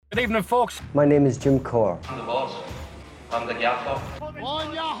Good evening, folks. My name is Jim Core. I'm the boss. I'm the gaffer.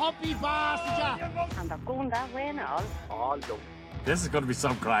 On your hoppy bastard! And they're going that way now. This is going to be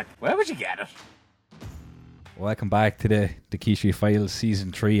some crack. Where would you get it? Welcome back to the Key Street Files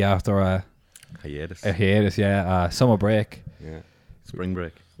Season 3 after a hiatus, summer break. Yeah, spring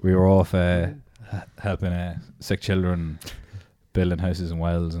break. We were off helping sick children, building houses in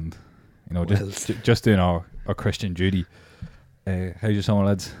Wales, and just doing our Christian duty. How's your summer,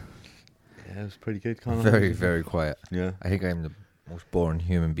 lads? Yeah, it was pretty good. Conor. Very, very quiet. Yeah. I think I'm the most boring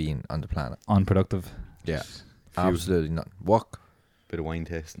human being on the planet. Unproductive. Yeah. Absolutely nothing. Work, Bit of wine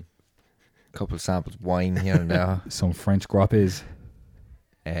tasting. couple of samples of wine here and there. Some French grappes.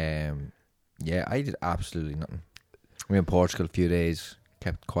 Yeah, I did absolutely nothing. We were in Portugal a few days,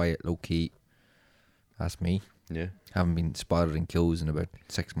 kept quiet, low key. That's me. Yeah. Haven't been spotted in queues in about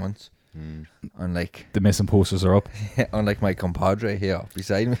 6 months. Unlike The missing posters are up. unlike my compadre here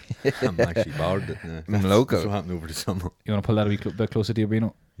beside me. I'm actually bored. That's local. That's what happened over the summer. You want to pull that a bit closer to you,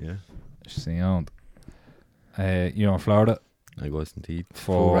 Bino? Yeah. Just so you know. You're in Florida I was indeed.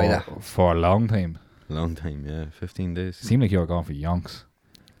 for a long time. Long time, yeah. 15 days. Seemed like you were gone for yonks.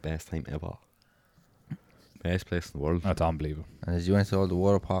 Best time ever. Best place in the world. That's unbelievable. And as you went to all the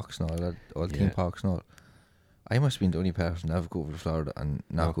water parks and all that, all the theme parks and all, I must have been the only person to ever go over to Florida and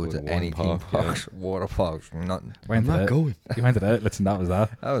not go to one any theme park, parks, water parks, nothing. Went to not the- going. You went to the outlets and that was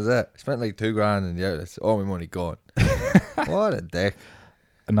that. That was it. Spent like $2,000 in the outlets. All my money gone. What a dick.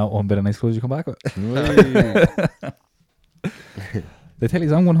 And not one bit of nice clothes you come back with. Hey. They tell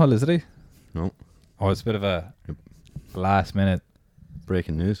you I'm going holidays, did they? No. Oh, it's a bit of a last minute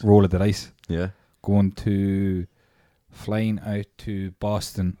Breaking news. roll of the dice. Yeah. Flying out to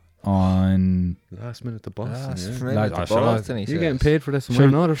Boston on... Last minute to Boston. Last yeah. minute Lad, to oh, shut up. Boston, he You're getting says. paid for this and we're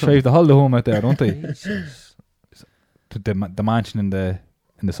not or something. Shave the holiday home out there, don't they? Jesus. To the mansion in the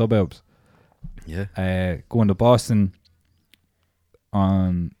suburbs. Yeah. Going to Boston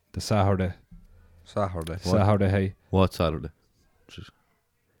on the Saturday. Saturday. Saturday, What Saturday?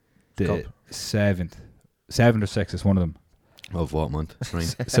 the Cup. 7th. 7th or 6th is one of them. Of what month? Right.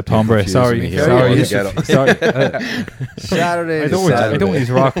 September. confusing Sorry. me here. Sorry. Altogether. Sorry. Saturday. I don't want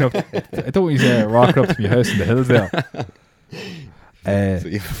he's rocking up. I don't want he's rocking up to your house in the hills there. So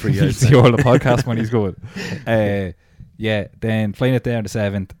you have a free You house see then. all the podcast when he's going. Yeah, then flying it there on the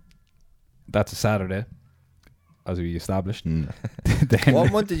 7th. That's a Saturday, as we established. Then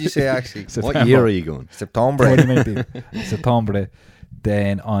What month did you say actually? September. What year are you going? September. 2019. September.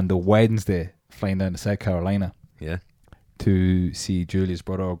 Then on the Wednesday, flying down to South Carolina Yeah. to see Julia's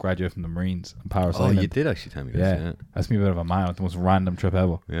brother graduate from the Marines in Paris Oh, Island. you did actually tell me this. Yeah, that's me a bit of a man. The most random trip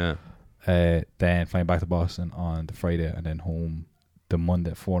ever. Yeah. Then flying back to Boston on the Friday and then home the Monday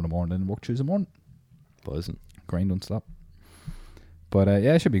at 4 in the morning and work Tuesday morning. Buzzing. Grind don't stop. But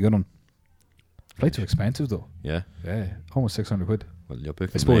yeah, it should be a good one. Flights are expensive though. Yeah. Yeah, almost 600 quid. Well, you're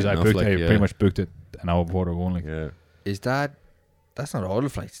booking I suppose I enough, booked. like, I yeah. pretty much booked it an hour before they're going. Like, Yeah. Is that's not all the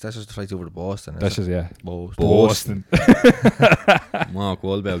flights. That's just the flights over to Boston. that's just Boston. Mark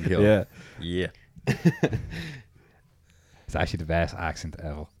Wahlberg here. Yeah, Yeah. it's actually the best accent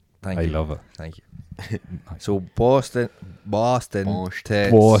ever. Thank I you. love it. Thank you. So Boston to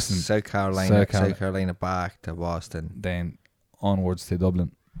Boston. South Carolina back to Boston. Then onwards to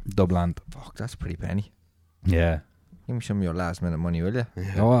Dublin. Fuck, that's pretty penny. Yeah. Give me some of your last minute money, will you?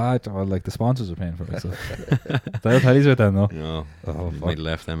 Oh, like the sponsors are paying for it. So. They'll tell you about that, no? No. Oh, You fuck. might have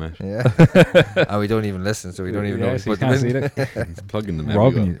left them out. Yeah. And we don't even listen, so we don't even know. So you But can't see it. Plugging them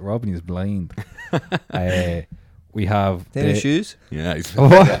Robin is blind. We have Tennis shoes? Yeah. He's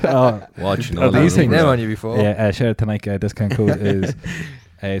watching Are all these that things- Them over on you before. Yeah, share tonight discount code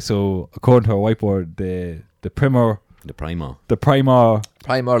is so according to our whiteboard the Primer the Primer.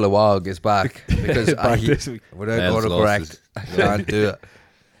 Primer Lawag is back because Back this week. without Bell's autocorrect, lost I can't do it.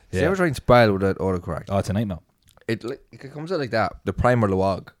 See, Yeah. I was trying to spell without autocorrect. Oh, tonight no. It comes out like that. The Primer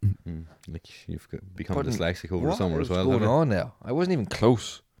Lawag. Like you've become But dyslexic over the What summer is as well. going haven't on now? I wasn't even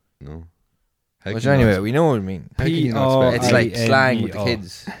close. you? No. But can you anyway, not- we know what I mean. how can you not spell It's like L-E-A-N-E-O. slang with the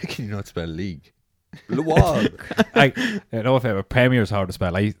kids. How can you not spell league? Lawag. I know if ever Premiere is hard to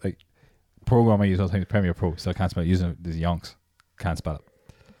spell. I like program I use all the time is Premiere Pro. Still can't spell it. Using it, these yonks can't spell it.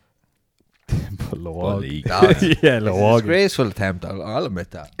 But Lawag. league. Yeah, Lawag. Disgraceful attempt. I'll admit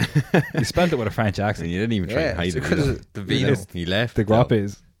that. He spelled it with a French And accent. you didn't even try Yeah, and hide it's it. because either. of the vino. He left. The it out.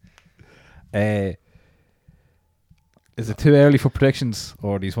 grop is it too early for predictions,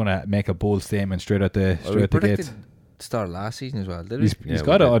 or do you just want to make a bold statement straight out the Well, we gates? predicted the start of last season as well, did we? He's Yeah, got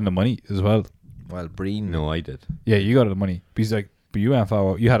we it did. on the money as well. Well, Breen. No, I did. Yeah, you got it on the money. But he's like But you went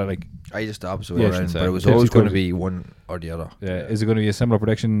for, you had it like, I just the opposite way Yeah, around, but it was Chelsea always going to told- be one or the other. yeah, is it going to be a similar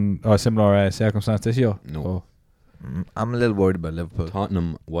prediction or similar circumstance this year? No. Oh, I'm a little worried about Liverpool.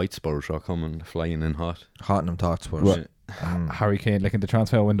 Tottenham White Spurs are coming flying in hot. Tottenham thoughts Spurs. Well, Harry Kane like in the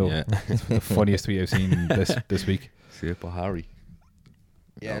transfer window. Yeah. It's the funniest tweet I've seen this week. See it, but Harry.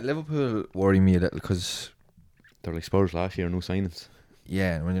 Yeah, Liverpool worry me a little because They're like Spurs last year, no signings.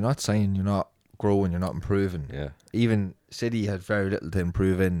 when you're not signing, you're not growing, you're not improving. Yeah. Even City had very little to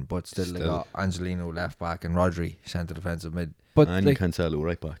improve in, but still they Still. got Angelino left back and Rodri centre defensive mid. But And like, Cancelo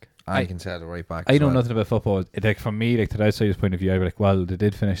right back. And I- you can tell the right back. I as know well. nothing about football. Like from me, like to the outsider's point of view, I'd be like, well, they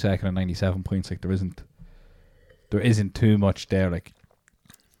did finish second on 97 points. Like there isn't too much there. Like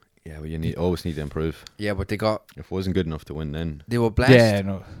Yeah, well, you always need to improve. Yeah, but If it wasn't good enough to win, then they were blessed yeah,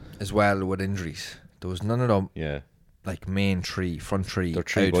 no, as well with injuries. There was none of them yeah, like front three They're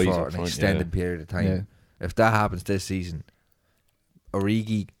three out boys for up an front, extended period of time. yeah. If that happens this season,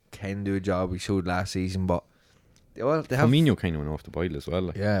 Origi can do a job he showed last season, but they have Firmino kind of went off the boil as well.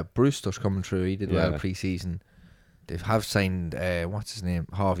 Like. yeah, Brewster's coming through. He did well Yeah. pre-season. They have signed what's his name,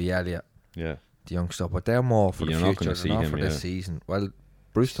 Harvey Elliott, Yeah, the youngster, but they're more for You're the not future gonna than see not him, for this yeah. season. Well,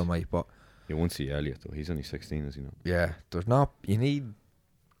 Brewster might, but you won't see Elliot though. He's only 16, as you know. yeah, there's not. You need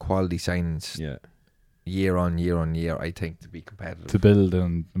quality signings Yeah, year on year on year. I think to be competitive. To build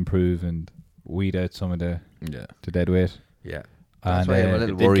and improve and weed out some of the dead weight. Yeah, And that's why I'm a uh,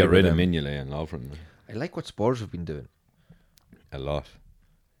 little they did worried get rid about of them. Mignolet and Lovren I like what Spurs have been doing. a lot.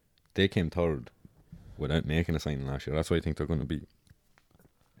 They came third without making a signing last year. That's why I think they're going to be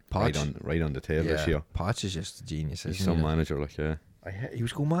right on the tail this year. Poch is just a genius. He's Isn't some he? manager, like He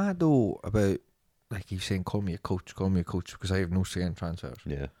was going mad though about like he's saying, call me a coach because I have no say in transfers.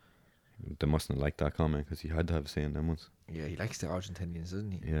 yeah. They mustn't like that comment because he had to have a say in them ones. Yeah, he likes the Argentinians,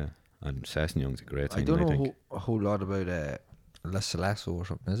 doesn't he? Yeah, and Sessegnon a great I signing. don't I know think a whole lot about La Celso or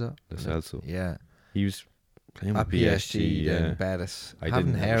something, is it? Lo Is it? Celso. Yeah. He was playing At with PSG, yeah. then Betis. I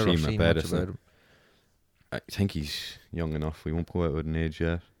haven't didn't heard ever or see him at seen much Betis, about no. him. I think he's young enough. We won't go out with an age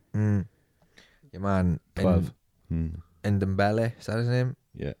yet. Your man 12. in Dembele, is that his name?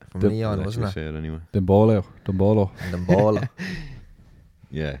 Yeah, From The- Leon, I'll let you wasn't it? say it anyway. Dembolo. Dembele.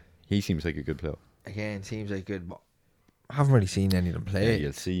 Yeah, he seems like a good player. Again, seems like good, but I haven't really seen any of them Yeah, play.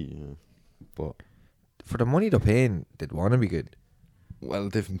 you'll see. Yeah. But For the money they're paying, they'd want to be good. well,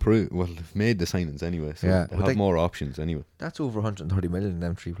 they've improved. Well, they've made the signings anyway, so Yeah, they but have they- more options anyway. That's over 130 million in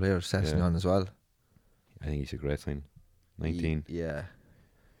them three players, Sessegnon as well. I think he's a great sign. 19. Yeah.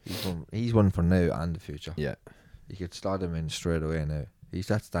 He's one for now and the future. Yeah. You could slot him in straight away now.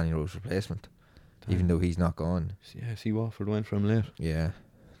 That's Danny Rowe's replacement. Even though he's not gone. Yeah, see Watford went for him late. Yeah.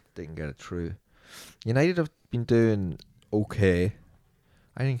 Didn't get it through. United have been doing okay.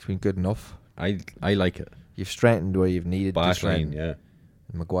 I think it's been good enough. I like it. You've strengthened where you've needed to Back line, strengthen. yeah.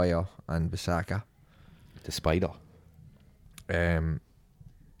 Maguire and Bissaka. The Spider.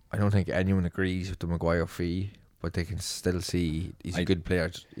 I don't think anyone agrees with the Maguire fee, but they can still see he's a good player.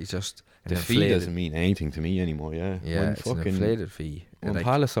 He's just an The fee inflated. doesn't mean anything to me anymore, yeah. Yeah, When it's an inflated fee. When Like,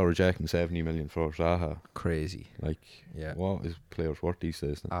 Palace are rejecting 70 million for Zaha, crazy. like, Yeah. what is players worth these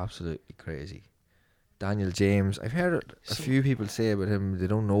days? Now? Absolutely crazy. Daniel James, I've heard a few people say about him, they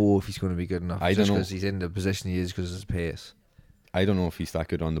don't know if he's going to be good enough. I just don't know. because he's in the position he is because of his pace. I don't know if he's that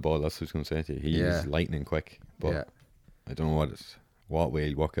good on the ball. That's what I was going to say to you. He Yeah. is lightning quick, but Yeah. I don't know what way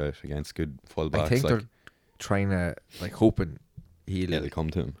he'll work out against good fullbacks. I think like, they're trying to, hoping it'll come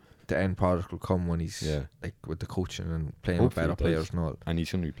to him. the end product will come when he's Yeah. with the coaching and playing Hopefully with better it does. players and all. And he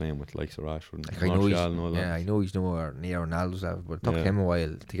shouldn't be playing with likes of Rashford and Like, I know Martial and all that. I know he's nowhere near Ronaldo's level, but it took Yeah. him a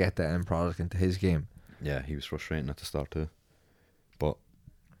while to get the end product into his game. Yeah, he was frustrating at the start too. But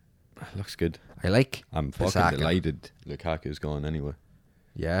it looks good. I like I'm Bissaka. fucking delighted Lukaku's gone anyway.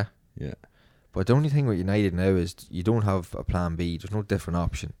 Yeah. Yeah. But the only thing with United now is you don't have a plan B. There's no different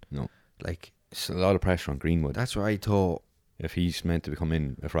option. No. Like, It's a lot of pressure on Greenwood. that's what I thought. If he's meant to come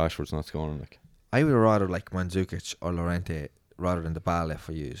in, if Rashford's not scoring, like, I would rather like Mandzukic or Llorente rather than the Bale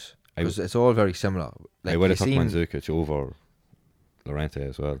for use. I Because it's all very similar. Like, I would have you took seen- Mandzukic over Llorente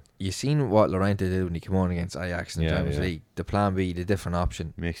as well. You seen what Llorente did when he came on against Ajax in the Yeah, Champions yeah. League. The plan B, the different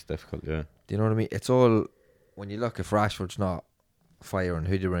option. Makes it difficult, yeah. Do you know what I mean? It's all, when you look, if Rashford's not firing,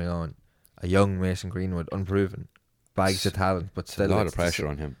 who do you bring on? A young Mason Greenwood, unproven. Bags of talent, but It's still. a lot it's of pressure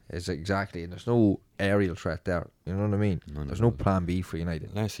on him. It's exactly, and there's no aerial threat there. You know what I mean? None There's at no all. plan B for United.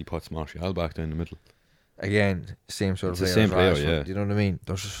 Unless he puts Martial back down the middle. Again, same sort It's of the player. same as player, Rashford, yeah. Do you know what I mean?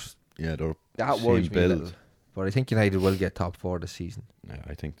 There's just, Yeah, they're that same worries me a build. little. But I think United will get top 4 this season. Yeah,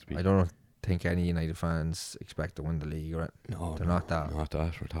 I think to be. I don't think any United fans expect to win the league. Right? No, They're not that. Not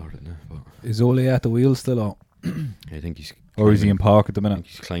that retarded, no. But Is Ole at the wheel still on? I think he's. Or is he in park at the I minute? think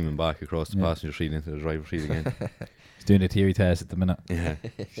he's climbing back across the passenger seat into the driver's seat again. He's doing a theory test at the minute. Yeah.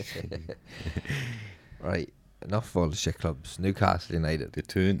 Right. Enough of all the shit clubs. Newcastle United. The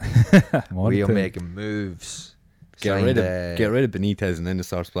tune. We are making moves. Get rid of Benitez and then they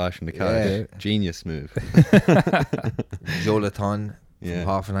start splashing the cash. Yeah. Genius move. Jolaton Yeah. from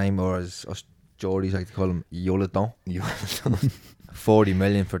Hoffenheim, or as us Geordies like to call him, Jolaton. Yeah. 40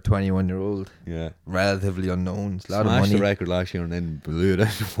 million for 21-year-old. Yeah. Relatively unknown. It's a lot Smashed of the money. record last year and then blew it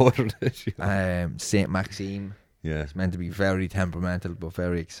out of the water this year. Saint Maxime. Yeah. It's meant to be very temperamental but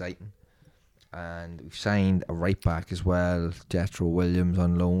very exciting. And we've signed a right back as well, Jethro Williams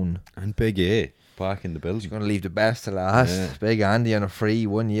on loan. And Big A back in the He's building. going to leave the best to last. Yeah. Big Andy on a free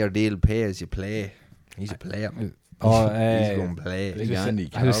 1-year deal, pay as you play. He's a player. Oh, He's going to play. Big Andy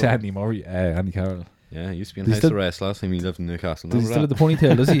I just Carroll. Andy Murray. Andy Carroll. Yeah, he used to be in Does he house still- arrest last time he lived in Newcastle. Does he still have Remember the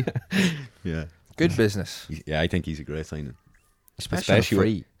ponytail, does he? that? Yeah. Good business. Yeah, I think he's a great signing. Especially on a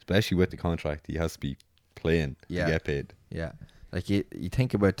free. Especially with the contract. He has to be playing Yeah. to get paid. Yeah. Like you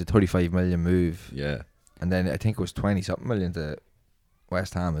think about the 35 million move, Yeah. and then I think it was 20 something million to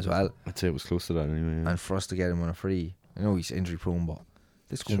West Ham as well. I'd say it was close to that anyway. Yeah. And for us to get him on a free, I know he's injury prone, but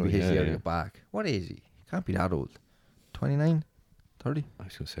this is going to Sure, be his yeah, year to yeah. get back. What is he? He can't be that old. 29? 30? I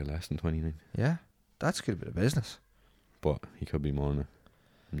was going to say less than 29. Yeah. That's a good bit of business. But he could be more than that.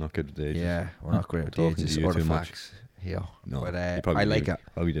 I'm not good with the ages. Yeah, we're not great with the Talking to ages you or the too much. facts here. No, But he probably I like didn't it.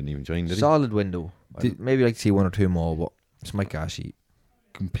 Probably didn't even join, did he? Solid window. I'd maybe like to see one or two more, but it's my cash sheet.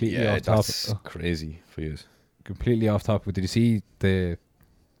 Completely Yeah, off topic. that's crazy for you. Completely off topic. But did you see the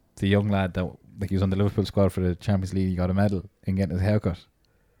young lad that he was on the Liverpool squad for the Champions League? He got a medal in getting his haircut.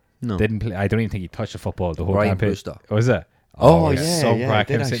 No. Didn't play. I don't even think he touched the football the whole Ryan campaign. Brewster. Was it? Oh, it's yeah, some yeah, crack. I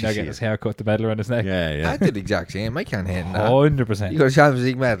did Him sitting there actually getting see his hair cut, the medal around his neck. Yeah, yeah. I did the exact same. I can't hate that. 100%. You got a Champions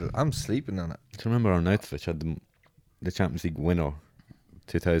League medal. I'm sleeping on it. Do you remember Arnautovic had the Champions League winner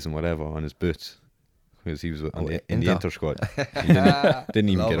 2000 whatever on his boots? Because he was in the Inter. Inter squad. He didn't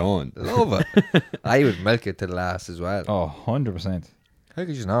even get on. Love it. I would milk it to the last as well. Oh, 100%. How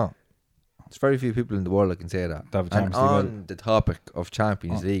could you not? There's very few people in the world that can say that. That have a And Champions League on medal. the topic of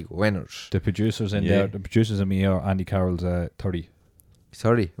Champions League winners, The producers in Yeah. there, the producers in me are Andy Carroll's 30.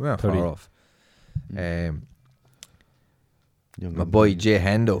 30. We're not 30. far off. Young My and boy young. Jay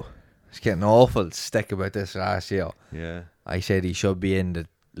Hendo is getting awful stick about this last year. Yeah. I said he should be in the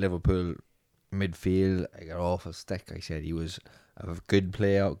Liverpool midfield. I got awful stick. I said he was a good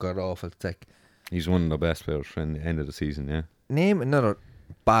player, got awful stick. He's one of the best players in the end of the season, yeah. Name another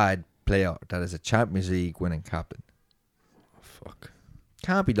bad player that is a Champions League winning captain. Fuck.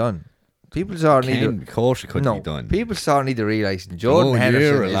 Can't be done. People starting Of course it couldn't no, be done. people starting to realise Jordan Oh, Henderson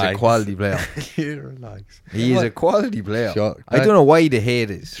you're is a relaxed. quality player. You're relaxed. He is a quality player. Sure. I don't know why the hate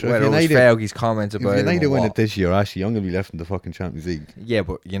is. Sure, if Whether it was United- Fergie's comments If about United him or win what. it this year, Ashley Young will be left in the fucking Champions League. Yeah,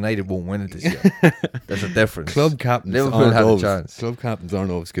 but United won't win it this year. There's a difference. Club captains Liverpool aren't had a always, chance. Club captains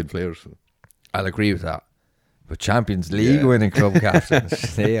aren't always good players. I'll agree with that. But Champions League Yeah. winning club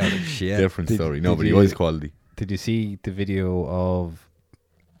captains, they are the shit. Different Did- story. did No, but he you- was quality. Did you see the video of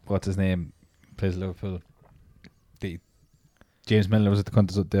what's his name plays Liverpool? James Milner was at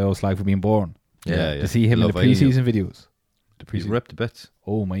the old slag for being born. Yeah, yeah. To see him in Love the Island. pre-season videos. The He's pre-season. ripped to bits.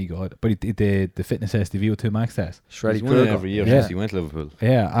 Oh my god! But he did the fitness test, the VO2 max test. Shreddy He's won it Kruger. every year Yeah. since he went to Liverpool.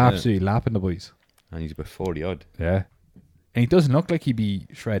 Yeah, absolutely lapping the boys. And he's about 40 odd. Yeah, and he doesn't look like he'd be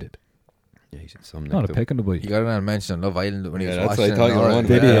shredded. Yeah, he's in some Not a neck, pick on the boy. You got another mention on Love Island when he was Yeah, that's watching what I thought it you were and all on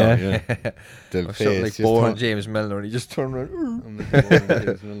that. Did he, about. yeah? The Or face something like just born turned- James Milner and he just turned around. I'm the born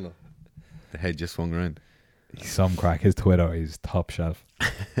James Milner. The head just swung around. He's some crack. His Twitter is top shelf.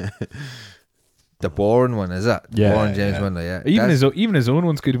 The boring one, is it? Yeah, Born James yeah. Milner, yeah. Even his own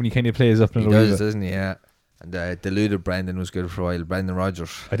one's good when he kind of plays up and He over. does, doesn't he? Yeah. And Deluded Brendan was good for a while. Brendan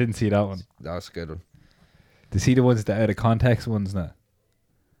Rodgers. I didn't see that one. That's a good one. To see the ones that out of context ones now.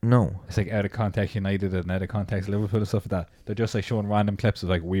 No. It's like out of context United and out of context Liverpool and stuff like that. They're just like showing random clips of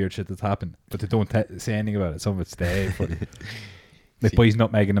like weird shit that's happened, but they don't say anything about it. Some of it's dead funny. Like boys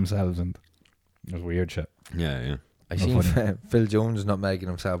nutmegging themselves and there's weird shit. Yeah, yeah. I Not seen Phil Jones not making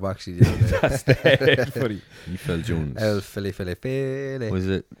himself actually the other day. That's dead funny. He fell Jones. El Philly. Was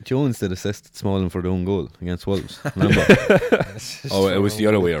it Jones that assisted Smalling for the own goal against Wolves? Remember? Oh, it was the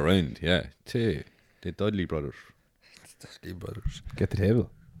other way around. Yeah, the Dudley brothers. Dudley brothers. Get the table.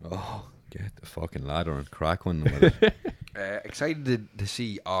 Oh, get the fucking ladder and crack one. With it. Excited to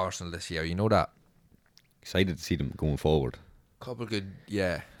see Arsenal this year. You know that. Excited to see them going forward. Couple good,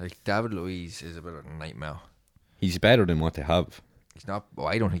 yeah. Like David Luiz is a bit of a nightmare. He's better than what they have. He's not. Well,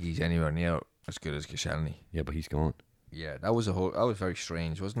 I don't think he's anywhere near as good as Koscielny. Yeah, but he's gone. Yeah, that was very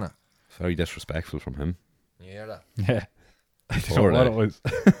strange, wasn't it? Very disrespectful from him. You hear that? Yeah. I don't know Pour what that. it was.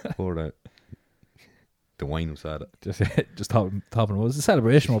 Pour that. The wine was at it. Just topping it was a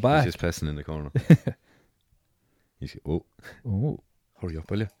celebration. We're back. He's just pissing in the corner. He's oh, hurry up,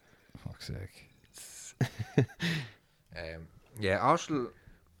 will you? Fuck's sake. Yeah, Arsenal,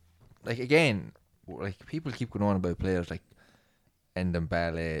 like, again, like, people keep going on about players like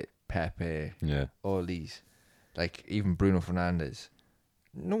Ndombele, Pepe, Yeah. all these, like, even Bruno Fernandes.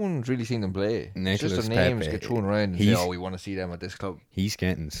 No one's really seen them play. It's Nicolas just their names Pepe, get thrown around and say, he's- we want to see them at this club. He's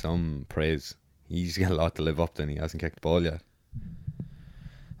getting some praise. He's got a lot to live up to, and he hasn't kicked the ball yet.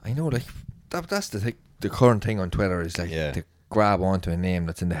 I know, like, that's the thing. The current thing on Twitter is, like, Yeah. to grab onto a name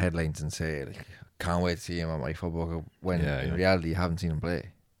that's in the headlines and say, like, can't wait to see him at my football club, when Yeah, in yeah. reality you haven't seen him play. Do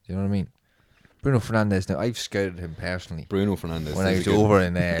you know what I mean? Bruno Fernandes, now, I've scouted him personally Bruno Fernandes. when I is was a good- over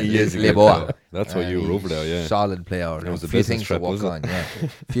in He is a good Lisboa. player. That's why you were over there, yeah. Solid player. It was a few business things trip, to walk was it? on, yeah.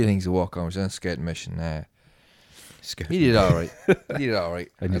 A few things to walk on. I was on a scouting mission. Scared. He did all right. He did all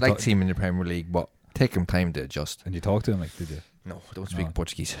right. And I'd you like thought- to see him in the Premier League, but take him time to adjust. And you talked to him, like, did you? No, I don't speak No.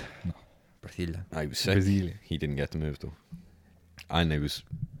 Portuguese. No. Brazilian. I was sick. Brazilian. He didn't get the move though. And it was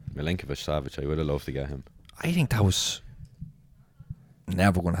Milinkovic-Savic. I would have loved to get him. I think that was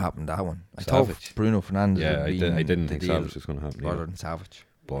never going to happen, that one. I Savic. thought Bruno Fernandes Yeah, would be I didn't the think deal Savic was going to happen rather either. than Savage.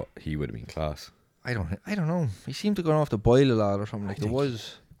 But he would have been class. I don't know. He seemed to go off the boil a lot or something. Like, there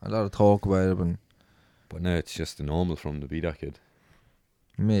was a lot of talk about it, and But now it's just the normal for him to be that kid.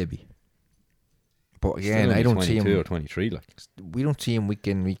 maybe. But He's again, still I only don't see 22 or him. 23, like. We don't see him week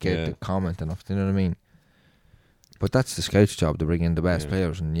in, week out Yeah. to comment enough. Do you know what I mean? But that's the scout's job, to bring in the best Yeah.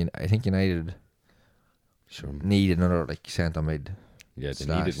 players, and I think United Sure. need another, like, centre mid, Yeah, they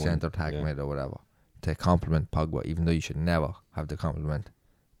slash needed one. centre attack Yeah. mid or whatever to complement Pogba. Even though you should never have to compliment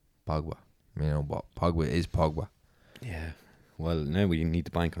Pogba, you know. But Pogba is Pogba. Yeah. Well, now we need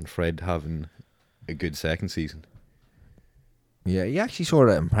to bank on Fred having a good second season. Yeah, he actually sort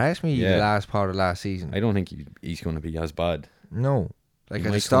of impressed me Yeah. the last part of last season. I don't think he's going to be as bad. No, like, He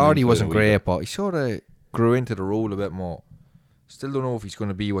at might the come start he into it wasn't a wee great, bit. but he sort of grew into the role a bit more. Still don't know if he's going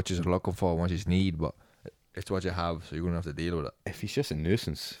to be what you're looking for, what you need, but it's what you have, so you're going to have to deal with it. If he's just a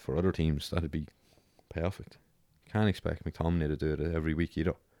nuisance for other teams, that'd be perfect. Can't expect McTominay to do it every week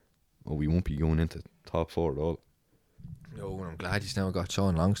either. Or we won't be going into top four at all. No, and I'm glad he's now got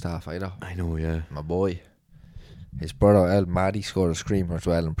Sean Longstaff either. I know, yeah. My boy. His brother El Maddie scored a screamer as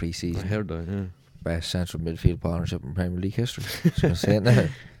well in I pre-season. heard that, yeah. Best central midfield partnership in Premier League history. Just gonna say it now.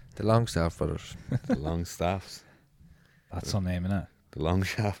 The Longstaff brothers. The long staffs. That's some name, innit? The long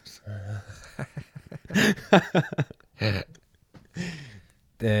shafts.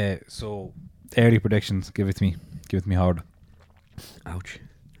 So, early predictions. Give it to me. Give it to me hard. Ouch.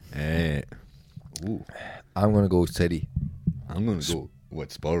 Ooh. I'm gonna go with City. I'm going to go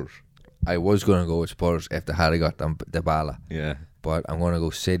with Spurs. I was gonna go with Spurs if they had got them the Bala, Yeah. but I'm gonna go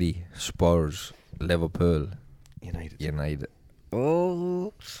City, Spurs, Liverpool, United.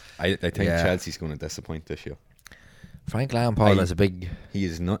 Oh, I think Yeah. Chelsea's going to disappoint this year. Frank Lampard I- has a big, He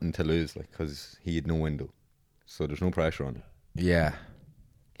has nothing to lose, like, because he had no window. So there's no pressure on him. yeah.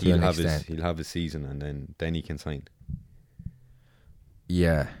 To He'll an have extent. he'll have his season, and then he can sign.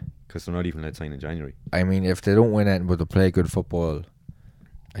 Yeah, Because they're not even allowed to sign in January. I mean, if they don't win it but they play good football,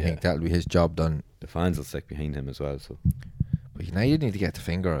 I Yeah. think that'll be his job done. The fans will stick behind him as well, so But United need to get the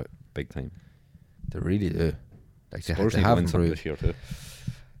finger out. big time. They really do. Like, Spurs they need to have win something improved. this year too.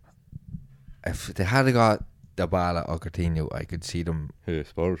 If they had got Dybala or Coutinho, I could see them. Who,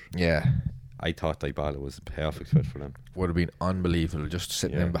 Spurs? Yeah, I thought Dybala was the perfect fit for them. would have been unbelievable just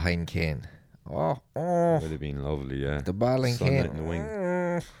sitting Yeah. in behind Kane. Oh, Would have been lovely, yeah. Dybala and Sun Kane. out in the wing.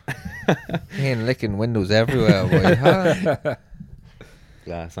 Kane licking windows everywhere, boy. Huh?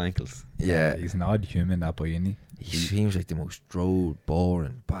 Glass ankles. Yeah, He's an odd human, that boy, isn't he? he seems like the most droll,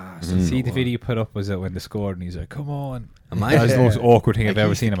 boring bastard. See the video you put up was it when they scored and he's like, come on. Imagine- That was the most awkward thing I've Like,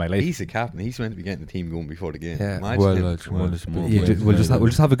 ever he's seen in my life. He's the captain. He's meant to be getting the team going before the game. Yeah, Imagine well, him. lads, come on, let's Come on, be- Yeah, boys. we'll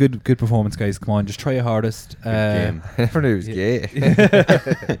just have a good performance, guys. Come on, just try your hardest. game. I never knew he was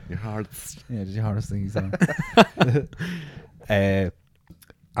gay. Your heart's Yeah, just your hardest thing he's done.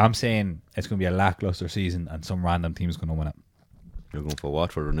 I'm saying it's going to be a lackluster season and some random team's going to win it. You're going for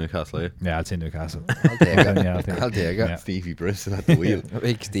Watford or Newcastle, eh? Yeah, I'd say Newcastle. I'll take it. Yeah, I'll take it. I'll take it. Yeah. Stevie Bristol at the wheel.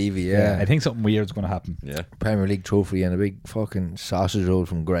 Big Stevie, Yeah, yeah. I think something weird's going to happen. Yeah. Premier League trophy and a big fucking sausage roll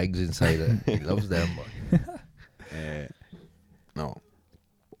from Greg's inside it. He loves them, boy. No.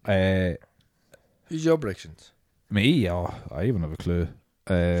 Who's your predictions? Me? Oh, I even have a clue.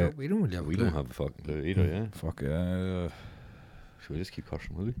 We don't really have a We clue. don't have a fucking clue either, yeah. Fuck. Should we just keep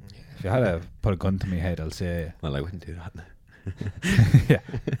cursing, will we? If you had to put a gun to my head, I'll say, Well, I wouldn't do that now. yeah,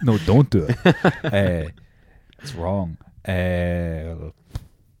 no, don't do it. It's wrong.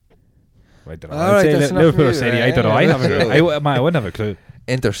 Right, don't know. All right, I'd that's say enough Liverpool for or you, City. yeah, I don't know. yeah, I that's haven't. I wouldn't have a clue.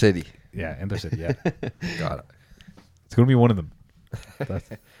 Intercity. Yeah, Intercity. Yeah, Got it. it's going to be one of them. That's,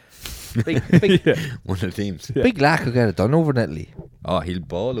 Big One of the teams. Big Lack will get it done over in Italy. Oh, he'll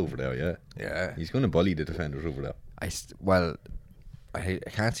ball over there, yeah. Yeah. He's going to bully the defenders over there. I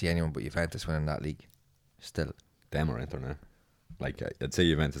can't see anyone but Juventus winning that league. Still. Them or Inter now. Like, I'd say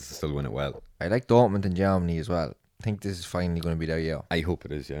Juventus will still win it well. I like Dortmund in Germany as well. I think this is finally going to be their year. I hope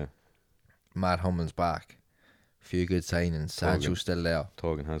it is, yeah. Matt Hummel's back. Few good signings. Sancho's still there.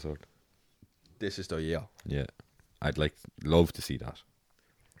 Torgan Hazard. This is their year. Yeah. I'd love to see that.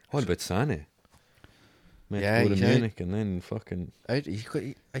 What about Sané? Yeah, Go to he's Munich and then fucking... I see Few he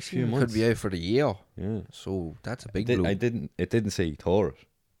could months. be out for the year. Yeah. So that's a big blow. It didn't say he tore it.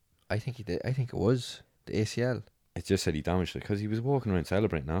 I think he did. I think it was the ACL. It just said he damaged it because he was walking around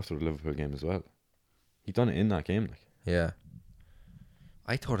celebrating after the Liverpool game as well. He done it in that game, like. Yeah.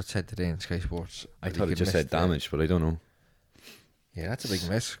 I thought it said today in Sky Sports. I that he thought it could just miss said the- damage, but I don't know. Yeah, that's a big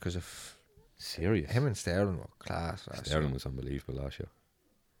miss because if Serious. him and Sterling were class last year. Sterling was unbelievable last year.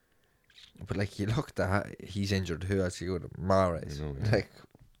 But like you looked at, he's injured. Who else you go to? Mahrez. I know, yeah. Like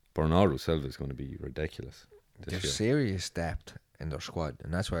Bernardo Silva is going to be ridiculous there's this year. serious depth in their squad,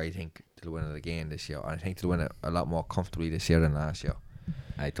 and that's why I think they'll win it again this year. And I think they'll win it a lot more comfortably this year than last year.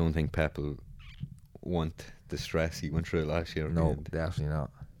 I don't think Pep will want the stress he went through last year. No, definitely not.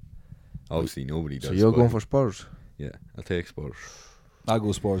 Obviously nobody does. So you're but going for Spurs? Yeah, I'll take Spurs. I'll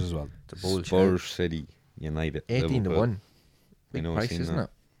go Spurs as well. The bold Spurs, City, United, 18 to Liverpool. 1. I Big know, I've price, seen isn't that. it?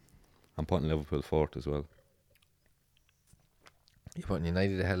 I'm putting Liverpool fourth as well. You're putting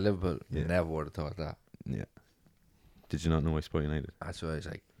United ahead of Liverpool. Yeah. Never would have thought that. Yeah. Did you not know I spot United? That's why I was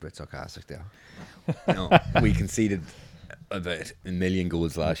like, Brit sarcastic there. No, we conceded about a million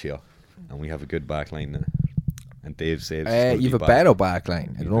goals last year, and we have a good back line now. And Dave saves. You've a better back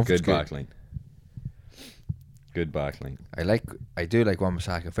line. I don't know if it's good good. back line. Good back line. I do like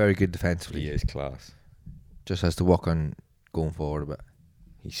Wan-Bissaka. Very good defensively. He is class. Just has to work on going forward a bit.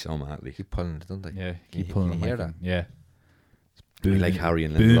 He's some athlete. Keep pulling it, don't they? Yeah, Can keep you- pulling can them. you hear that? Yeah. We like Harry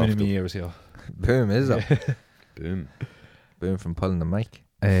and Booming Lindelof. in the though. ears here. Boom, is it? Boom. Boom from pulling the mic.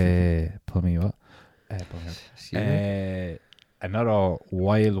 Pull me what? Excuse me? Another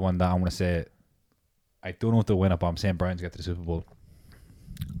wild one that I want to say. I don't know if they'll win it, but I'm saying Browns get to the Super Bowl.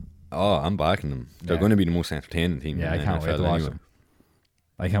 Oh, I'm backing them. They're Yeah. going to be the most entertaining team. Yeah, I in the can't wait NFL to watch anyway. them.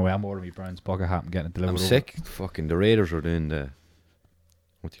 I can't wait. I'm ordering me Browns bucket hat and getting it delivered. I'm over. sick. Fucking the Raiders are doing the,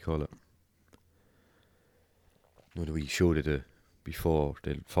 what do you call it? What do we showed it before?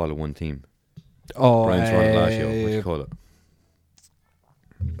 They'll follow one team. Oh, Browns won it last year. What do you call it?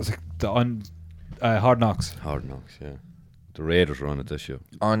 It's like the Hard Knocks. Hard Knocks, yeah. The Raiders are on it this year.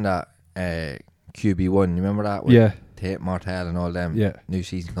 On that QB1, you remember that? With Yeah, Tate Martell and all them. Yeah. New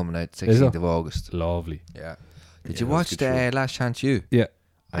season coming out Is 16th it? of August. lovely. Yeah. Did Yeah, you that was watch good the show. Last Chance U? Yeah,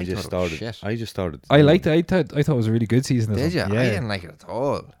 I just thought it was started. shit. I just started. I liked it. I thought it was a really good season. This Did you? one. I Yeah, didn't like it at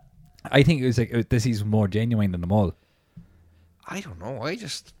all. I think it was like this season more genuine than them all. I don't know.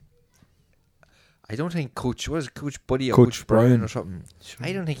 I don't think Coach Buddy or Coach Coach Brown Brown. or something.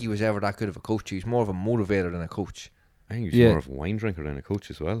 I don't think he was ever that good of a coach. He was more of a motivator than a coach. I think he was Yeah. more of a wine drinker than a coach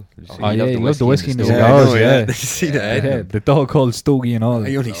as well. Did you see? Oh yeah, he loved the whiskey and the Stogie. cigars. I know, Yeah, Did you see that? yeah, the dog called Stogie and all.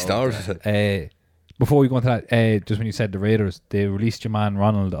 I only started it. Before we go into that, just when you said the Raiders, they released your man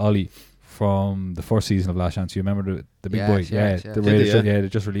Ronald Ollie from the first season of Last Chance. You remember the big Yes, boy? yes, yeah, yes. the Did they, Raiders. yeah? They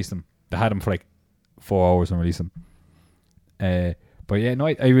just released him. They had him for like 4 hours and released him. But yeah, no,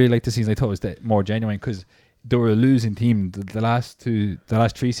 I really liked the season. I thought it was more genuine because they were a losing team. The last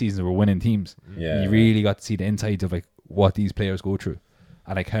 3 seasons were winning teams. Yeah. And you really got to see the insides of like what these players go through,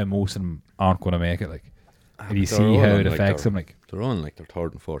 and like how most of them aren't going to make it. Like, and you They're see all how on, it like, affects them. Like, They're on like their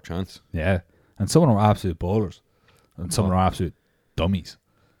third and fourth chance. yeah, and some of them are absolute bowlers, and some of them are absolute dummies.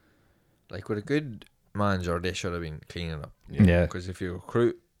 Like with a good manager, they should have been cleaning up. Yeah, Because if you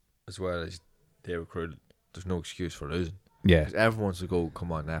recruit as well as they recruit, there's no excuse for losing. yeah. 'Cause everyone wants to go,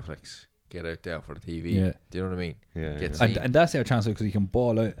 come on, Netflix, get out there for the TV. Yeah. Do you know what I mean? Yeah, Get yeah. seen. And that's their chance because you can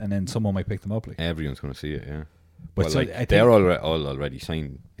ball out, and then someone might pick them up. Like, Everyone's going to see it. Yeah. but Well, so like, I think, they're all already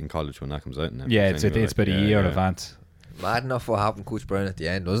signed in college when that comes out. And yeah, everything it's anyway, about a like, year in yeah. advance. Mad enough what happened Coach Brown at the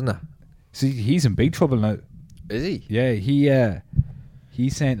end, wasn't it? See, he's in big trouble now. Is he? Yeah, he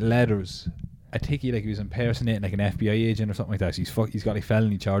sent letters. I think he was impersonating like an FBI agent or something like that. So he's got like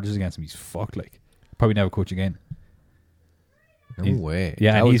felony charges against him. He's fucked. Like, probably never coach again. No He's- way.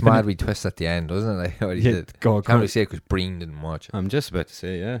 yeah, that and was he's been- mad we twist at the end, wasn't it? Like what he Yeah, did. go- Can't really say it because Breen didn't watch it. I'm just about to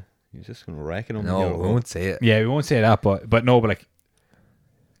say, yeah. You're just going to reckon them. No, we won't say it. Yeah, we won't say that, but like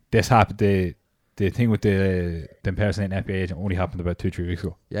this happened. The the thing with the impersonating FBI agent only happened about 2-3 weeks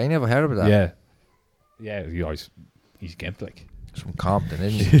ago. Yeah, I never heard about that. Yeah. He's gimped like. It's from Compton,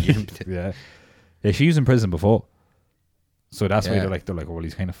 isn't he? Yeah. Yeah, she was in prison before. So that's why Yeah. they're like, well,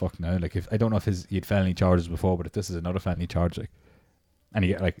 he's kind of fucked now. Like, if I don't know if he had felony charges before, but if this is another felony charge, like, and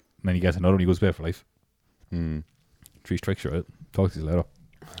then he gets another one, he goes back for life. 3 strikes, you're out. Talk to you later.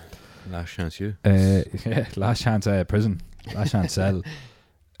 Last chance, you. Yeah, last chance prison. Last chance cell.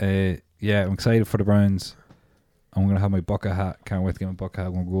 Yeah, I'm excited for the Browns. I'm going to have my bucket hat. Can't wait to get my bucket hat.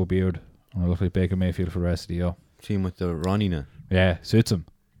 I'm going to grow a beard. I'm going to look like Baker Mayfield for the rest of the year. Team with the Ronnie now. Yeah, suits him.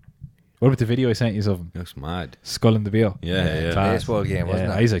 What about the video I sent you of him? Looks mad. Sculling the beer. Yeah. Class. Baseball game, wasn't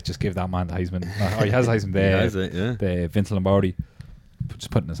it? Isaac, just give that man the Heisman. Oh, he has Heisman there. He has it, yeah. The Vince Lombardi.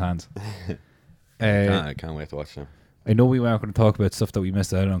 Just put it in his hands. I can't wait to watch them. I know we weren't going to talk about stuff that we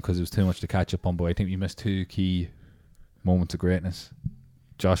missed out on because it was too much to catch up on, but I think we missed 2 key moments of greatness.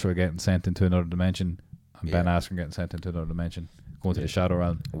 Joshua getting sent into another dimension and Ben Askren getting sent into another dimension, going to the Shadow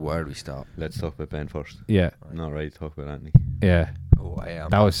Realm. Where do we stop? Let's talk about Ben first. Yeah. Not ready to talk about Anthony. Yeah. Oh, I am.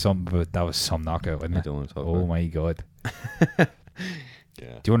 That was some knockout, wasn't it? I don't want to talk Oh about my god. Yeah.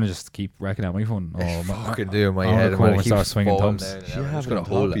 Do you want to just keep racking out my phone? I fucking do in my I'm head. gonna come I'm and start swinging thumbs. I'm just going to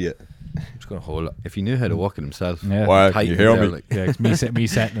hold it. I'm just going to hold it. If he knew how to walk it himself, Yeah. why Tighten you hear there, me? like. Yeah, it's me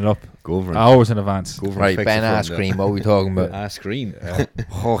setting it up Go over and hours in advance. go over Right, and fix Ben it Askren, from what are we talking about? Askren.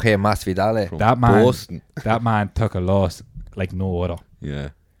 Jorge Masvidal. From That man, Boston. that man took a loss like no other. Yeah.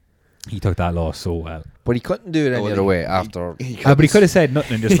 He took that loss so well. But he couldn't do it any well, other he- way after. But he could have said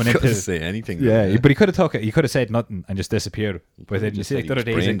nothing and just He went into couldn't it. say anything. Yeah, but he could have took it. He could have said nothing and just disappeared. But then you Just see, said like the other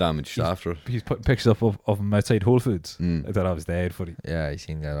he was days, brain like, damaged after. he's putting pictures up of him outside Whole Foods. Mm. I thought I was dead for it. Yeah, I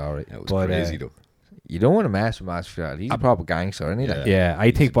seen that already. That was But, crazy though. You don't want to mess with Masvidal. He's a proper gangster, isn't he? Yeah. Like, Yeah, I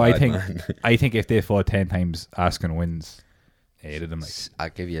think, a but I bad think, man. I think if they fought 10 times, Askren wins. 8 of them, like, I'll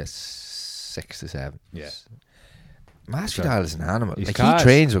give you a 6 to 7. yeah, Masvidal is an animal. He's Like class. he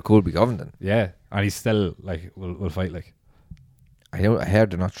trains with Colby Covington. yeah, and he's still like will fight like. I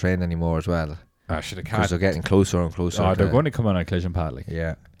heard they're not trained anymore as well Should have because they're getting closer and closer. Oh, they're to- going to come on a collision pad, like.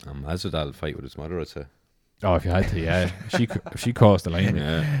 Yeah. Masvidal fight with his mother, I'd say. Oh, if you had to, yeah. if she crossed the line,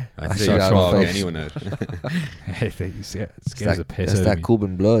 Yeah. I'd I say saw you that flog on anyone out. it scares the piss That's out that of me.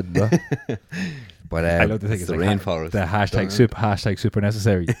 Cuban blood, bro. But I love to think It's it's the like rainforest. the hashtag super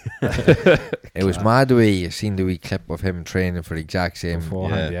necessary it was mad the way you seen the wee clip of him training for the exact same,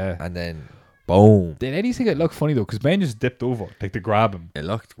 beforehand. Yeah. and then boom. Did anything it look funny though? Because Ben just dipped over like to grab him. It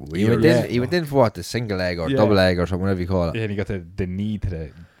looked He weird. went, in, he went in for what, the single leg or Yeah. double leg or something, whatever you call it. Yeah, and he got the knee to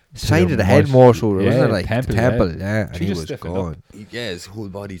the Side of the head more so, wasn't Yeah, it? Like temple, temple, yeah. yeah. And She he just was stiffened gone. Yeah, his whole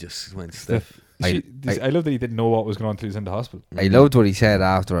body just went stiff. I love that he didn't know what was going on until he was in the hospital. I loved what he said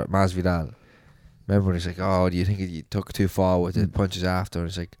after it, Masvidal. Remember when he's like, "Oh, do you think you took too far with the punches after?" And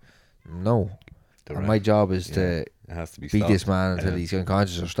it's like, "No, The and ref- my job is yeah, to it has to be beat stopped. this man until Yeah. he's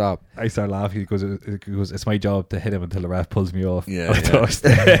unconscious or stop." I started laughing because it goes, it's my job to hit him until the ref pulls me off. Yeah, Of yeah. toast.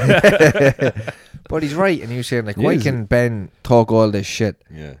 But he's right, and he was saying like, He "Why is. can Ben talk all this shit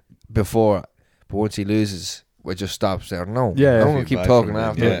Yeah. before, but once he loses, it just stops there?" No, Yeah. I'm gonna Feel keep bad talking for him,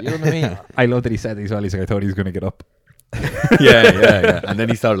 after. yeah. You know what I mean? I love that he said that as well. He's like, I thought he was going to get up. yeah. And then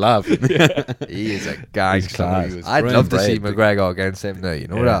he started laughing. He is a gangster. class. He was I'd brain love to bred, see like- McGregor against him now. You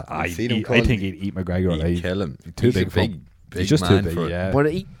know Yeah, that? I You've seen him think call- he'd eat McGregor. He'd Like, kill him. Too He's big a for him. big He's just too man big. for it. Yeah,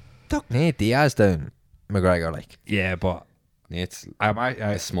 But he took Nate Diaz down. McGregor, like, yeah, but Nate's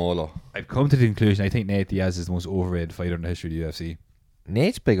I smaller. I've come to the conclusion. I think Nate Diaz is the most overrated fighter in the history of the UFC.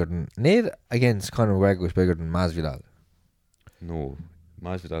 Nate's bigger than Nate against Conor McGregor was bigger than Masvidal. No,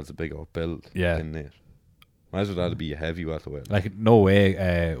 Masvidal's a bigger build Yeah. than Nate. Masvidal would be a heavy welterweight. Like, no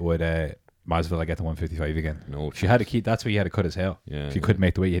way would Masvidal get to 155 again. No, She had to keep. That's why he had to cut his hair. Yeah, If he yeah. couldn't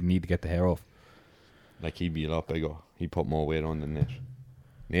make the weight, he'd need to get the hair off. Like he'd be a lot bigger. He put more weight on than Nate.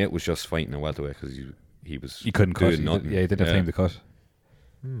 Nate was just fighting a welterweight because he was. He couldn't cut. doing nothing. Yeah, he didn't have time to cut.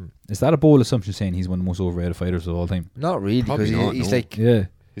 Is that a bold assumption saying he's one of the most overrated fighters of all time? Not really, Probably because not, he's no. like, Yeah.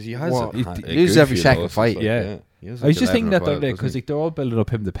 Because he has Well, a, he a loses good every few second losses, fight. like, Yeah. He has I was like just thinking 11 that or the other 12, day doesn't because he? like they're all building up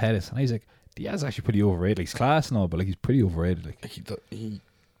him the Pettis, and he's like, Diaz actually pretty overrated. Like, he's class and all, but like he's pretty overrated. Like, He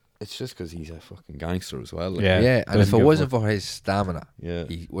it's just because he's a fucking gangster as well. Like, Yeah. yeah, and if doesn't it give a wasn't for his stamina, Yeah.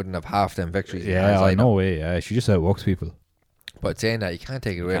 he wouldn't have half them victories. he yeah, has, I know. know way. Yeah, she just outworks people. But saying that, you can't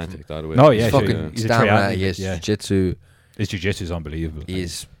take it You away can't from take that away. No, from yeah, his him. sure, fucking he's a stamina. triathlete, He has yeah. jiu-jitsu. His jiu-jitsu is unbelievable.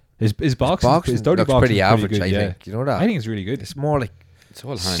 His His boxing, boxing his dirty looks boxing pretty is average, good, I yeah. think. You know that? I think it's really good. It's more like It's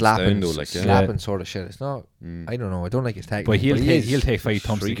all hands slapping, down though. Like, yeah. slapping sort of shit. It's not. Mm. I don't know. I don't like his technique. But he'll he is- take 5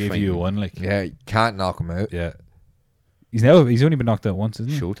 thumps to street give you fighting. one. Like, Yeah, you can't knock him out. yeah. He's only been knocked out once,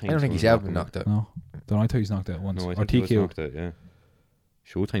 isn't he? Showtime. I don't think he's ever been knocked out. No, I thought he's knocked out once. No, I or think he was TKO. knocked out. Yeah.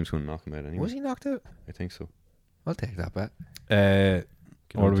 Showtime's going to knock him out anyway. Was he knocked out? I think so. I'll take that bet.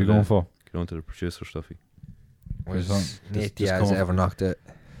 What are we going for? Get on to the producer stuffy. Was Nate just Diaz going ever knocked out?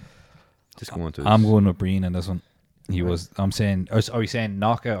 Just go on to I'm going with Breen in this one. I'm saying, are we saying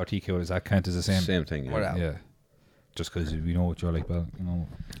knockout or TKO? Does that count as the same? Same thing. Yeah. Yeah. Just because we know what you're like, Bell. You know.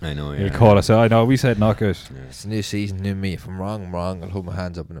 I know. You Yeah. call us. I know we said knockout. Yeah. It's a new season, new me. If I'm wrong, I'm wrong. I'll hold my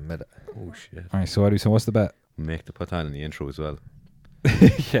hands up and admit it. Oh shit. All right. So what do we say? What's the bet? Make the put that in the intro as well.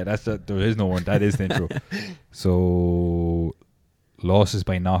 Yeah, there is no one. That is the intro. So losses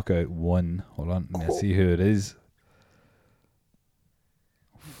by knockout 1. Hold on. Let's see who it is.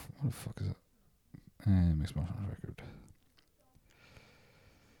 What the fuck is it? Mixed martial arts record.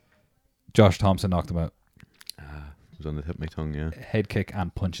 Josh Thompson knocked him out. It was on the tip of my tongue. Yeah. Head kick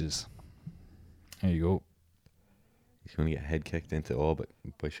and punches. There you go. He's going to get head kicked into all, but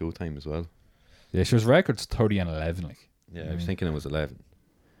by Showtime as well. Yeah, sure. His record's 30-11. Like. Yeah, I was thinking it was 11.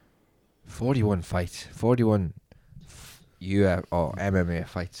 41 fights. 41 or MMA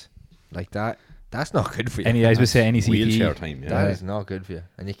fights. Like that. That's not good for you. Any, I was going to say any Wheelchair CP. time. Yeah. That is not good for you.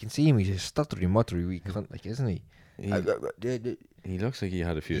 And you can see him, he's a stuttery, muttery wee cunt, like, isn't he? He looks like he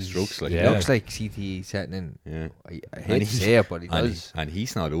had a few strokes. Like He Yeah. looks like CTE setting in. Yeah. I hate to say it, but he does. And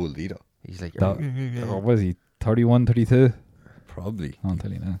he's not old either. He's like, What was he? 31, 32? Probably. I'll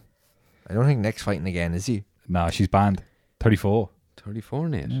tell you now. I don't think Nick's fighting again, is he? Nah, she's banned. 34. 34,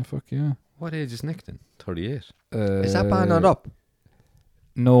 Nate. Yeah, fuck yeah. What age is Nick then? 38. Is that ban not up?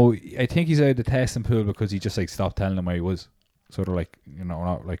 No, I think he's out of the testing pool because he just like stopped telling them where he was. Sort of like, you know,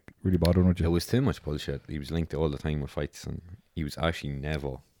 not like really bothering with It you. was too much bullshit. He was linked all the time with fights, and he was actually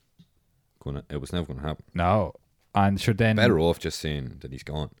never gonna. It was never gonna happen. No. And sure then. Better off just saying that he's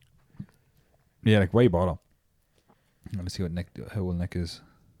gone. Yeah, like way bottom. Let's see how old Nick is.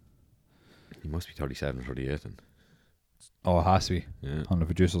 He must be 37, 38 then. Oh, it has to be. Yeah. And the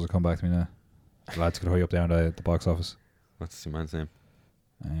producers will come back to me now. The lads could hurry up down to the box office. What's the man's name?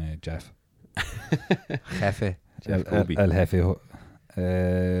 Jeff. Jefe. Jeff Kobe. El Jefe.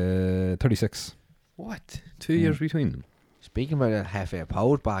 36. What? 2 years between them? Speaking about El Jefe,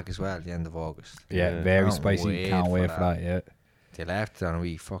 Powered back as well at the end of August. Yeah, Yeah. very Can't spicy. wait Can't for wait for that. that, yeah. They left it on a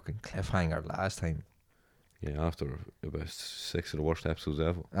wee fucking cliffhanger last time. Yeah, after about 6 of the worst episodes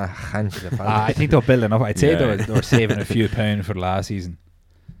ever. A handful of I think they're building up. I'd say Yeah. they were saving a few pounds for the last season.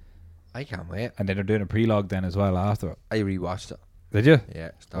 I can't wait. And then they're doing a prelogue then as well after. I rewatched it. Did you?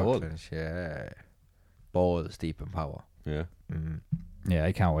 Yeah, start Oh. to finish. Yeah. Balls deep in power. Yeah. Yeah,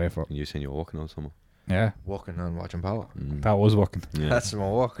 I can't wait for it. And you saying you're walking on somewhere. Yeah, Walking on watching power. that was working. Yeah. That's my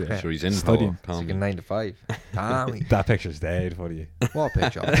walk. Yeah, sure, he's in Studying. power. It's like a Tommy. 9 to 5. Tommy. That picture's dead for you. What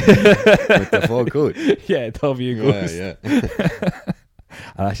picture? With the full good. Yeah, that'll be a Yeah, ghost. yeah.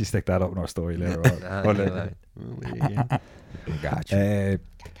 I'll actually stick that up in our story later on. Nah, Well, yeah. Gotcha.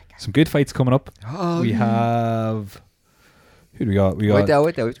 some good fights coming up. We have... Who do we got? Wait there.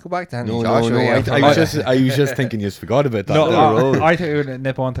 Let's go back to Andy No, Joshua. I was just thinking you forgot about that. No, I think we're going to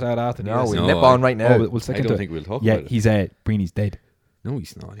nip onto that after. No, this. we'll No, nip I- on right now. Oh, we'll stick I into don't it. think we'll talk Yeah, about it. he's Breeny's dead. No,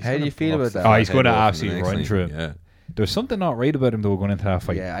 he's not. How do you feel about that? Oh, he's going to head off in absolutely the next run night. through him. Yeah. There's something not right about him though going into that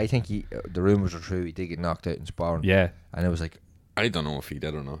fight. Yeah, I think the rumours are true. He did get knocked out in sparring. Yeah. And it was like, I don't know if he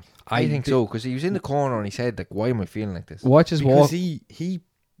did or not. I think so, because he was in the corner and he said, like, why am I feeling like this? Watch his Because walk.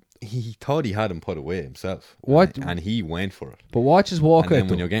 he thought he had him put away himself. What? And he went for it. But watch his walk And then out.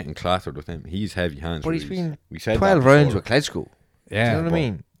 when though. you're getting clattered with him, he's heavy hands. But he's Ruiz. been We said 12 that rounds before. with Klitschko. Yeah. Do you know what I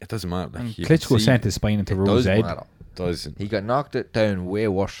mean? It doesn't matter. Like, And you can Klitschko see sent his spine into It Ruiz's does head. matter. doesn't. He got knocked it down way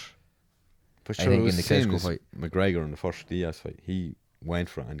worse. But I sure, think it was in the the same Klitschko as fight. McGregor in the first Diaz fight. He went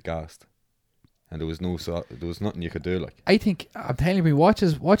for it and gassed. And there was nothing you could do. Like, I'm telling you, watch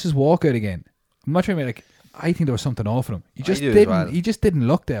his walk out again. I'm not trying to be like, I think there was something off him. He just do as didn't. well. He just didn't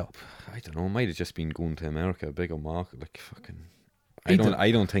look there. I don't know. Might have just been going to America, a bigger market. Like fucking. I don't-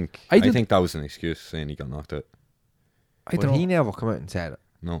 I don't think. I I don't- think that was an excuse saying he got knocked out. I But don't he know. never come out and said it.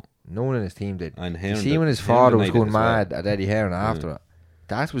 No. No one in his team did. And You Heron see did- when his Heron father was denied it going as well. mad at Eddie Heron after it.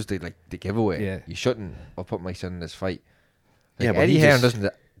 That was the giveaway. Yeah. You shouldn't have put my son in this fight. Like, Yeah, but Eddie he Heron just-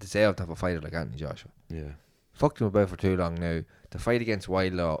 doesn't deserve to have a fighter like Anthony Joshua. Yeah. Fucked him about for too long now. The fight against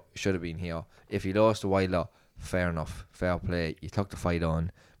Wildlaw should have been here. If he lost to Wildlaw, fair enough, fair play. You took the fight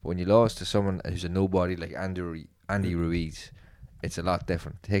on. But when you lost to someone who's a nobody like Andy Ruiz, it's a lot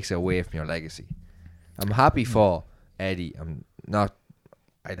different. It takes it away from your legacy. I'm happy for Eddie. I'm not.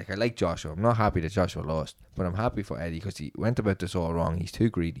 I like Joshua. I'm not happy that Joshua lost, but I'm happy for Eddie because he went about this all wrong. He's too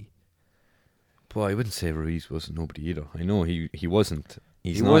greedy. But I wouldn't say Ruiz wasn't nobody either. I know he wasn't.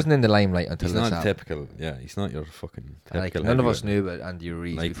 He wasn't in the limelight until He's this not happened. typical. Yeah, he's not your fucking Like, typical. none of us heavyweight. knew about Andy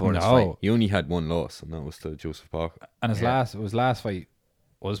Ruiz Like, before this no. fight. He only had one loss, and that was to Joseph Parker. And his Yeah. last fight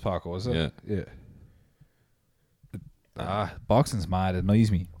Was Parker, was it? Yeah. Boxing's mad. It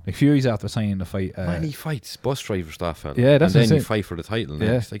annoys me. Like Fury's after signing the fight. Man, he fights bus drivers, that fella. Yeah, that's and what then I'm you saying. fight for the title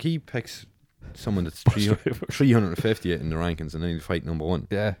Yeah. next. Like, he picks someone that's 350 in the rankings, and then he'll fight number 1.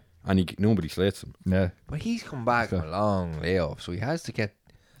 Yeah. And nobody slates him. Yeah. But he's come back from a long layoff, so he has to get.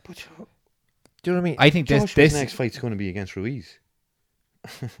 Do you know what I mean? I think Joshua's this next fight's going to be against Ruiz.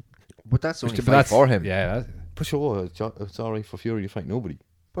 But that's the only but fight that's for him. Yeah. But sure, it's all right for Fury to fight nobody.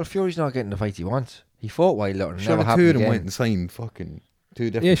 But Fury's not getting the fight he wants. He fought Wilder and Sure, never the two happened of them again. went and signed fucking 2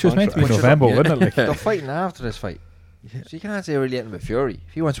 different Yeah, she was meant to be contracts. November, Yeah. wasn't it? Like, They're fighting after this fight. So you can't say really anything about Fury.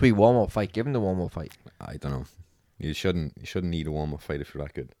 If he wants to be warm-up fight, give him the warm-up fight. I don't know. You shouldn't need a warm-up fight if you're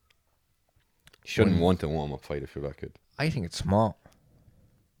that good. You shouldn't want a warm-up fight if you're that good. I think it's smart.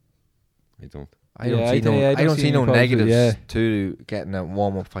 I don't. I don't Yeah, see no. I I don't see any no problems with it, negatives yeah. to getting a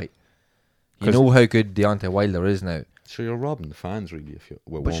warm-up fight. You 'Cause- know how good Deontay Wilder is now, So you're robbing the fans, really, if you're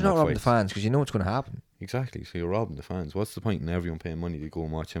but you're not robbing the fans because you know what's going to happen. Exactly. So you're robbing the fans. What's the point in everyone paying money to go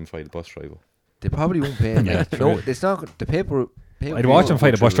and watch him fight a bus driver? They probably won't pay. Yeah, No, true. it's not the paper. I'd watch him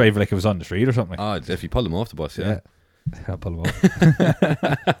fight a bus driver like it was on the street or something. Ah, if you pull them off the bus, yeah. I'll pull him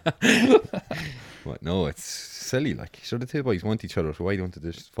off. But no, it's silly. Like, sure, the two boys want each other, so why don't they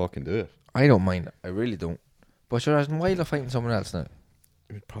just fucking do it? I don't mind it. I really don't. But sure, hasn't Wilder fighting someone else now?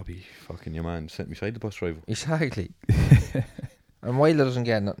 It would probably fucking your man sitting beside the bus driver. Exactly. And Wilder doesn't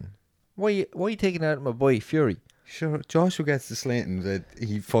get nothing. Why are you taking out my boy Fury? Sure, Joshua gets the slating that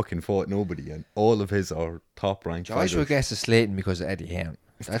he fucking fought nobody, and all of his are top ranked. Joshua gets the slating because of Eddie Hearn.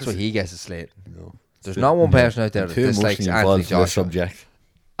 That's why he gets the slating. No, There's not one person out there that too dislikes emotionally Anthony involved in this Joshua. subject.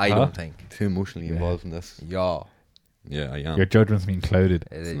 I Huh? don't think. Too emotionally involved in this. Yeah, Yeah, I am. Your judgment's been clouded.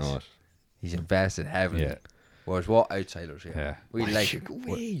 it It's is. not. He's invested heavily. Yeah. Whereas what outsiders here? Yeah. We Why like should go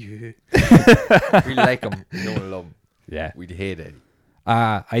away, you? we like him. We don't love him. Yeah. We'd hate Eddie.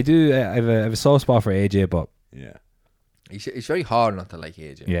 I do. I have a soft spot for AJ, but Yeah. It's very hard not to like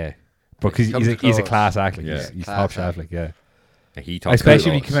AJ. yeah, because He comes he's a across- class act. Like, Yeah. he's Class top shelf. act. Like, yeah. He talked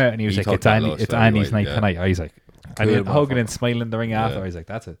Especially when that he came out and he was like, talked "It's that Andy, loss it's very Andy's well, night yeah. tonight." I was like, and Cool then hugging motherfucker. and smiling in the ring after. Yeah. I was like,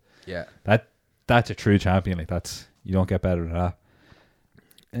 "That's it. Yeah. That's a true champion. Like, that's you don't get better than that."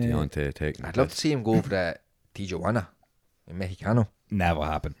 Deontay taking. I'd love to see him go for that Tijuana in Mexicano. Never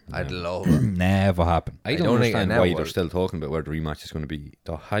happen. I'd love it. Never happen. I I don't don't think understand I why never they're will. still talking about where the rematch is going to be.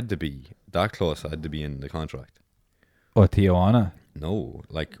 There had to be that clause had to be in the contract. Oh, Tijuana. No,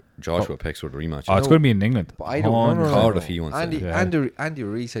 like Joshua picks where the rematch. Oh, is. it's going to be in England. But I don't know. Cardiff he wants Andy, to. Yeah. Andy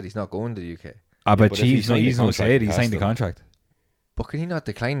Reid said he's not going to the UK. But but if he he's signed the not contract, said he he has signed the to. contract. But can he not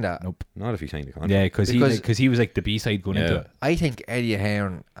decline that? Nope. Not if he signed the contract. Yeah, Because- because he was like the B side going into Yeah. it. I think Eddie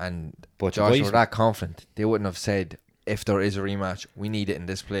Hearn and But Joshua boys- were that confident. They wouldn't have said, if there is a rematch, we need it in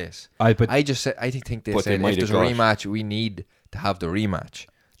this place. But I just said, I think they But they said, might if there's have a got- rematch, we need to have the rematch.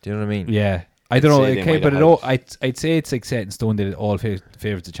 Do you know what I mean? yeah, I don't know. say they Okay, might but have it all, had- I'd say it's like set in stone that it all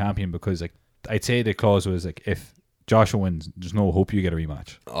favors the champion because like I'd say the clause was like if Joshua wins, there's no hope you get a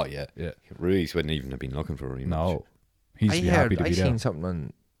rematch. Oh yeah, Yeah. Ruiz wouldn't even have been looking for a rematch. No, he's I be happy to I be there. seen something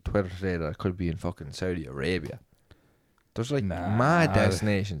on Twitter today that could be in fucking Saudi Arabia. There's like Nah. mad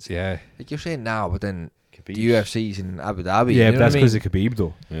destinations. Yeah, Like you're saying now, but then Khabib. the UFC's in Abu Dhabi. yeah, you but know that's what I because mean? of Khabib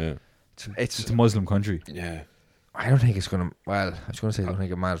though. Yeah, It's a Muslim country. yeah. I don't think it's gonna. Well, I was gonna say I don't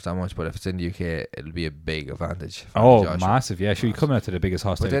think it matters that much, but if it's in the UK, it'll be a big advantage. For Oh, Joshua. massive! Yeah, sure. You coming out to the biggest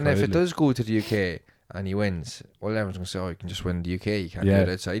hostile. But then if crowd, it like- does go to the UK and he wins, well, everyone's gonna say, "Oh, you can just win the UK. You can't Yeah.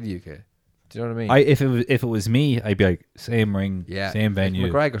 do it outside the UK." Do you know what I mean? if it was me, I'd be like same ring, Yeah, same like venue.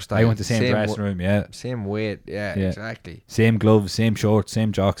 McGregor style. I want the same Same dressing room. Yeah, Same weight. Yeah, Yeah. exactly. same gloves, same shorts,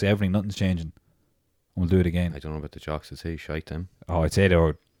 same jocks. Everything. Nothing's changing. We'll do it again. I don't know about the jocks. It's shite them. Oh, I'd say they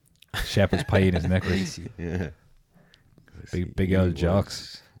were shepherd's pie in his neck. Yeah, Big old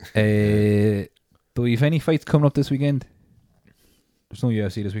jocks. Do you have any fights coming up this weekend? There's no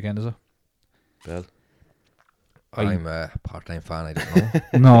UFC this weekend, is there? Well, I'm a part-time fan. I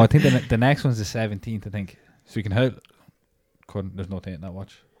don't know. No, I think the next one's the 17th. I think so. We can help. There's no thing in that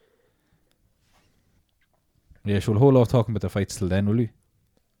watch. Yeah, so we'll hold off talking about the fights till then, will we?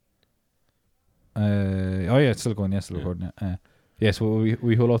 Oh yeah, it's still going. Yeah, still Yeah. recording. Yeah, so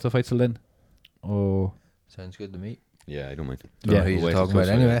we hold off the fights till then. Oh Sounds good to me. yeah, I don't mind. Don't know Yeah. who you're Wait talking till about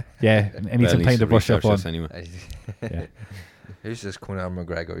close, anyway. yeah, any Well, some he time needs to brush up research on. this anyway. Yeah. Who's this Conor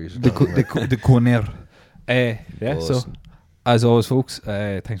McGregor? Who's The corner. Yeah. So Awesome. as always, folks,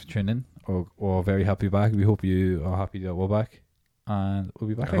 thanks for tuning in. We're very happy back. We hope you are happy that we're back, and we'll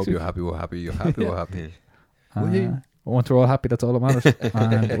be back I next hope week. you're happy. We're happy. You're happy. We're happy. Once we're all happy, that's all that matters.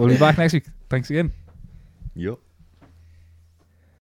 And we'll be back next week. Thanks again. Yup.